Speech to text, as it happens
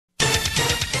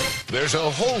There's a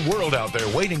whole world out there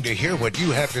waiting to hear what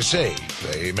you have to say.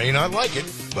 They may not like it,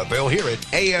 but they'll hear it.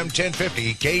 AM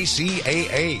 1050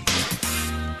 KCAA.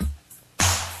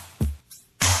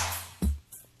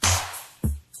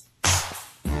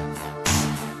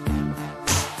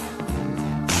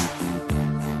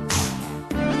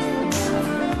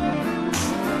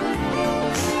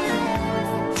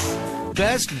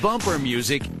 Best bumper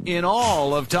music in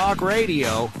all of talk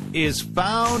radio is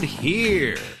found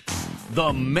here.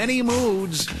 The Many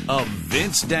Moods of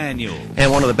Vince Daniels.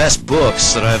 And one of the best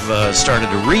books that I've started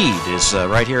to read is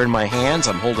right here in my hands.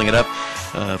 I'm holding it up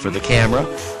for the camera.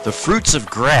 The Fruits of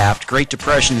Graft, Great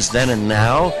Depressions Then and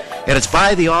Now. And it's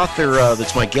by the author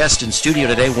that's my guest in studio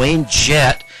today, Wayne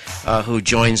Jett, who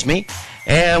joins me.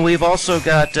 And we've also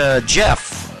got Jeff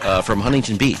from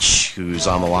Huntington Beach, who's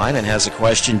on the line and has a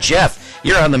question. Jeff,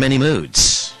 you're on the Many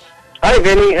Moods. Hi,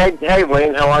 Vinny. Hey,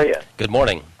 Wayne. How are you? Good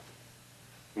morning.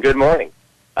 Good morning.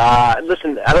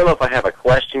 Listen, I don't know if I have a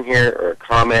question here or a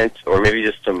comment or maybe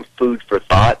just some food for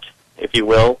thought, if you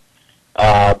will.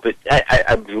 But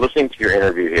I've been listening to your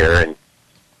interview here,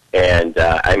 and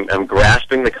I'm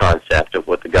grasping the concept of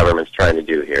what the government's trying to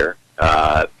do here.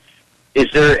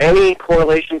 Is there any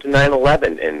correlation to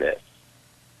 9/11 in this,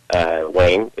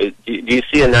 Wayne? Do you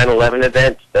see a 9/11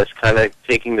 event that's kind of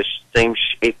taking the same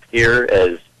shape here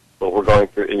as what we're going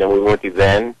through? You know, we went through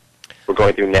then, we're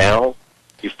going through now.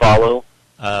 You follow?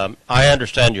 I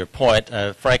understand your point.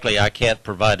 Frankly, I can't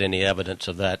provide any evidence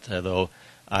of that, though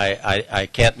I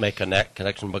can't make a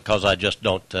connection because I just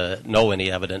don't know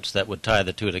any evidence that would tie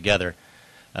the two together.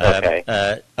 Okay.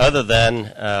 Other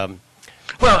than...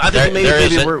 well, I think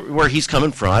maybe where he's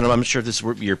coming from, I'm not sure if this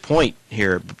is your point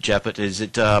here, Jeff, but is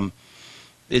it that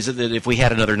if we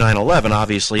had another 9/11,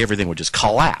 obviously everything would just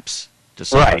collapse to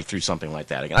somebody through something like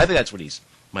that again? I think that's what he's...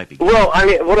 might be. Well, I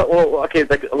mean, okay,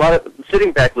 like a lot of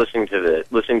sitting back, listening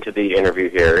to the interview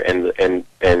here,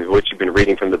 and what you've been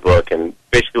reading from the book, and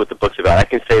basically what the book's about. I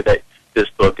can say that this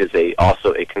book is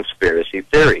also a conspiracy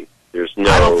theory. There's no.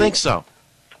 I don't think so.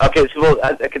 Okay, so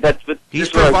that's what he's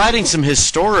providing some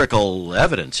historical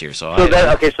evidence here. So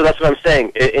that's what I'm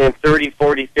saying. In 30,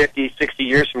 40, 50, 60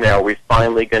 years from now, are we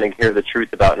finally going to hear the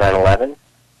truth about 9/11,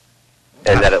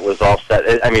 and that it was all set?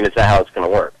 I mean, is that how it's going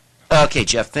to work? Okay,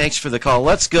 Jeff, thanks for the call.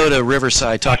 Let's go to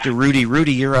Riverside, talk to Rudy.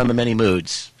 Rudy, you're on the Many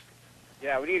Moods.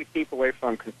 Yeah, we need to keep away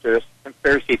from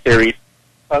conspiracy theories.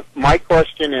 My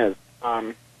question is,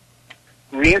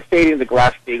 reinstating the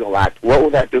Glass-Steagall Act, what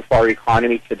will that do for our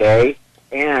economy today,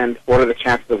 and what are the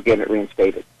chances of getting it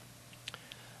reinstated?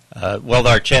 Well,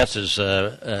 our chances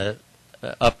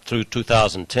up through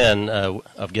 2010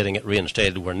 of getting it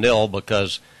reinstated were nil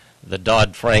because the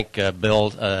Dodd-Frank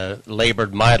bill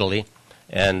labored mightily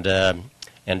and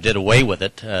did away with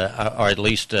it, or at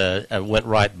least went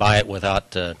right by it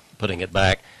without putting it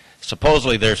back.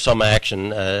 Supposedly there's some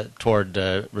action toward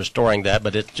restoring that,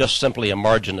 but it's just simply a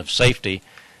margin of safety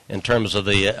in terms of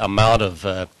the amount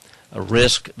of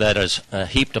risk that is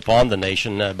heaped upon the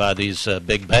nation by these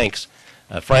big banks.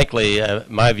 Frankly,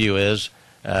 my view is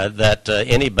that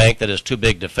any bank that is too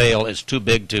big to fail is too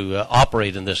big to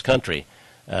operate in this country.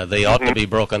 They ought to be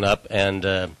broken up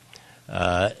and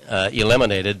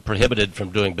eliminated, prohibited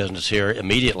from doing business here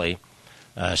immediately.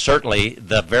 Certainly,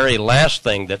 the very last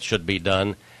thing that should be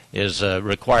done is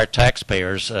require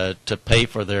taxpayers to pay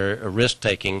for their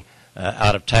risk-taking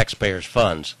out of taxpayers'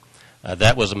 funds.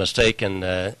 That was a mistake in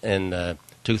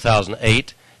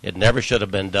 2008. It never should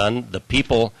have been done. The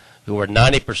people who were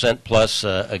 90% plus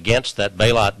against that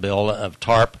bailout bill of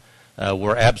TARP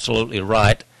were absolutely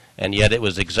right, and yet it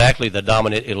was exactly the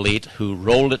dominant elite who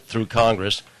rolled it through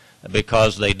Congress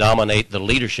because they dominate the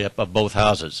leadership of both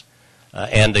houses.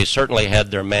 And they certainly had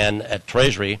their man at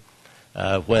Treasury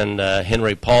when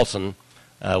Henry Paulson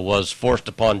was forced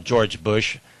upon George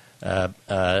Bush,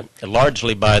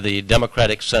 largely by the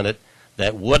Democratic Senate,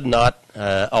 that would not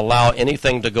allow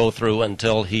anything to go through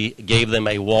until he gave them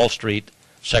a Wall Street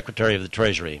Secretary of the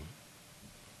Treasury.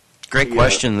 Great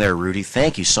question there, Rudy.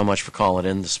 Thank you so much for calling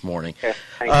in this morning.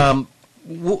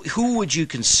 Who would you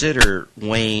consider,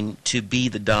 Wayne, to be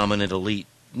the dominant elite,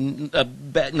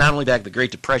 not only back in the Great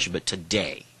Depression, but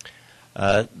today?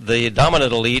 The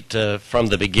dominant elite from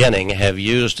the beginning have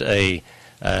used a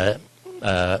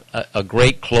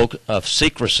great cloak of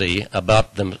secrecy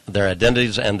about their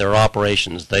identities and their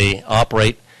operations. They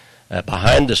operate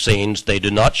behind the scenes. They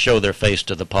do not show their face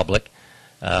to the public.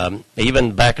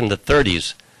 Even back in the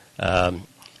 30s,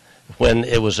 when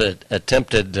it was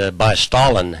attempted by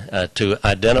Stalin to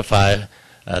identify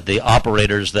the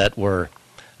operators that were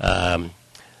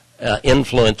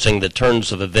influencing the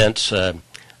turns of events in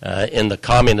the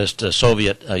communist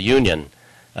Soviet Union,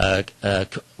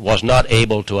 was not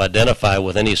able to identify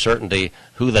with any certainty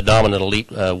who the dominant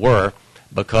elite were,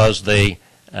 because they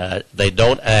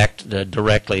don't act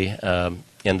directly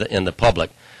in the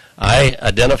public. I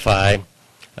identify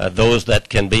those that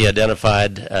can be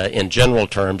identified in general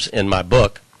terms in my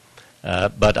book,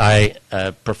 but I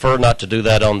prefer not to do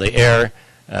that on the air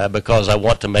because I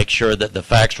want to make sure that the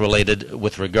facts related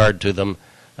with regard to them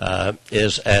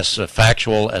is as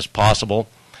factual as possible.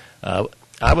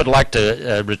 I would like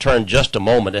to return just a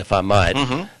moment, if I might,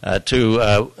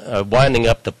 to winding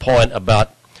up the point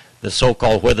about the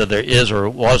so-called whether there is or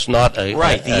was not a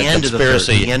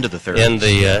conspiracy the end of the 30s.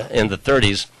 in the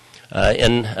 30s.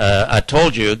 I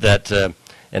told you that in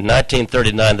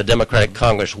 1939 the Democratic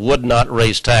Congress would not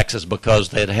raise taxes because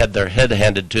they had their head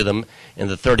handed to them in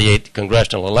the 38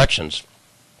 congressional elections.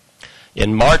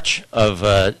 In March of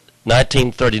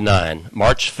 1939,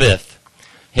 March 5th,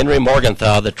 Henry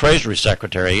Morgenthau, the Treasury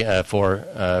Secretary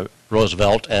for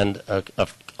Roosevelt and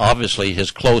obviously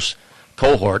his close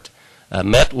cohort,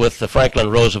 met with Franklin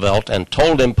Roosevelt and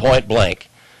told him point blank,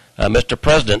 Mr.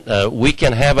 President, we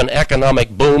can have an economic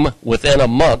boom within a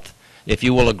month if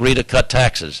you will agree to cut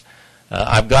taxes.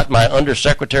 I've got my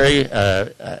undersecretary,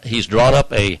 he's drawn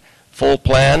up a full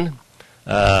plan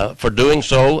for doing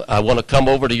so. I want to come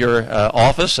over to your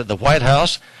office at the White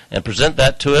House and present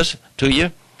that to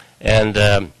you.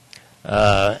 And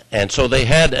so they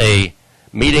had a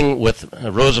meeting with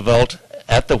Roosevelt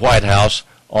at the White House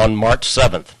on March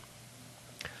 7th,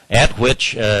 at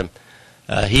which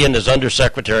he and his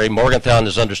undersecretary, Morgenthau and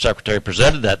his undersecretary,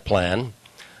 presented that plan.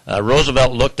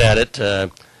 Roosevelt looked at it,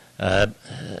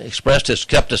 expressed his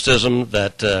skepticism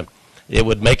that it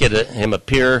would make him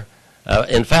appear.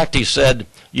 In fact, he said,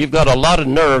 "You've got a lot of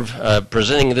nerve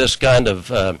presenting this kind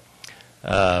of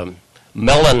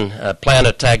Mellon plan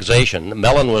of taxation."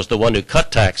 Mellon was the one who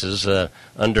cut taxes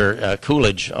under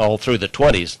Coolidge all through the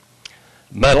 20s.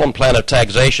 Mellon plan of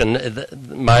taxation,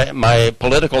 my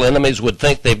political enemies would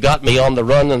think they've got me on the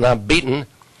run and I'm beaten,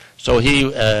 so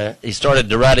he started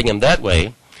deriding him that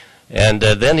way. And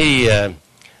then he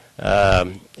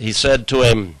said to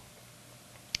him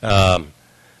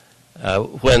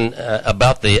when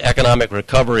about the economic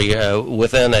recovery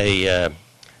within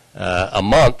a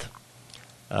month.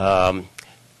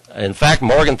 In fact,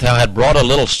 Morgenthau had brought a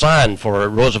little sign for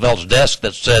Roosevelt's desk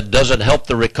that said, "Does it help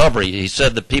the recovery?" He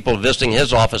said the people visiting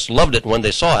his office loved it when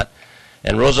they saw it.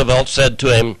 And Roosevelt said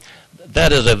to him,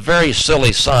 "That is a very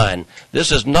silly sign.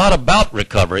 This is not about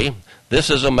recovery. This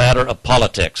is a matter of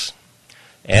politics."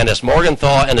 And as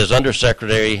Morgenthau and his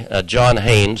undersecretary, John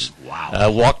Haynes,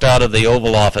 walked out of the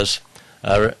Oval Office,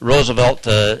 Roosevelt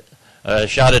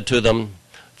shouted to them,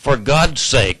 "For God's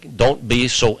sake, don't be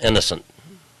so innocent."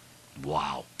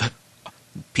 Wow.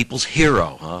 People's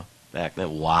hero, huh? Back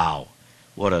then. Wow.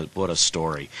 What a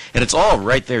story. And it's all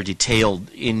right there detailed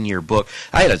in your book.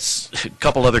 I had a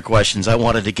couple other questions I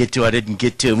wanted to get to, I didn't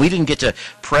get to. And we didn't get to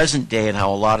present day and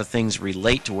how a lot of things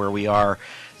relate to where we are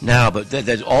now. But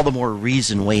there's all the more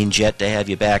reason, Wayne Jett, to have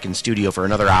you back in studio for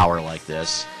another hour like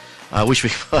this. I wish we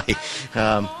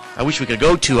could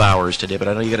go 2 hours today, but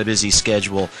I know you got a busy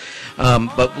schedule.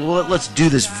 But let's do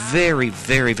this very,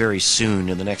 very, very soon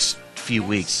in the next few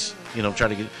weeks. Try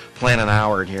to plan an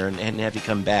hour in here and have you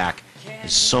come back.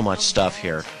 There's so much stuff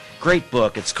here. Great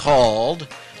book. It's called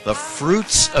The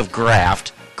Fruits of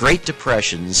Graft, Great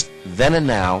Depressions, Then and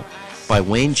Now by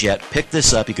Wayne Jett. Pick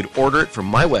this up. You could order it from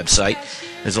my website.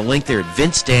 There's a link there at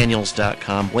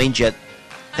vincedaniels.com. Wayne Jett,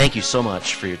 thank you so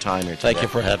much for your time here today. Thank you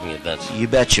for having me, Vince. You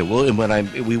betcha.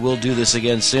 We will do this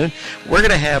again soon. We're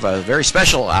going to have a very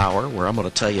special hour where I'm going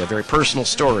to tell you a very personal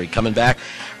story coming back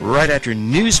right after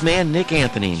newsman Nick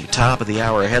Anthony. Top of the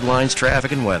hour headlines,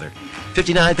 traffic, and weather.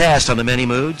 59 past on the Many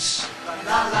Moods.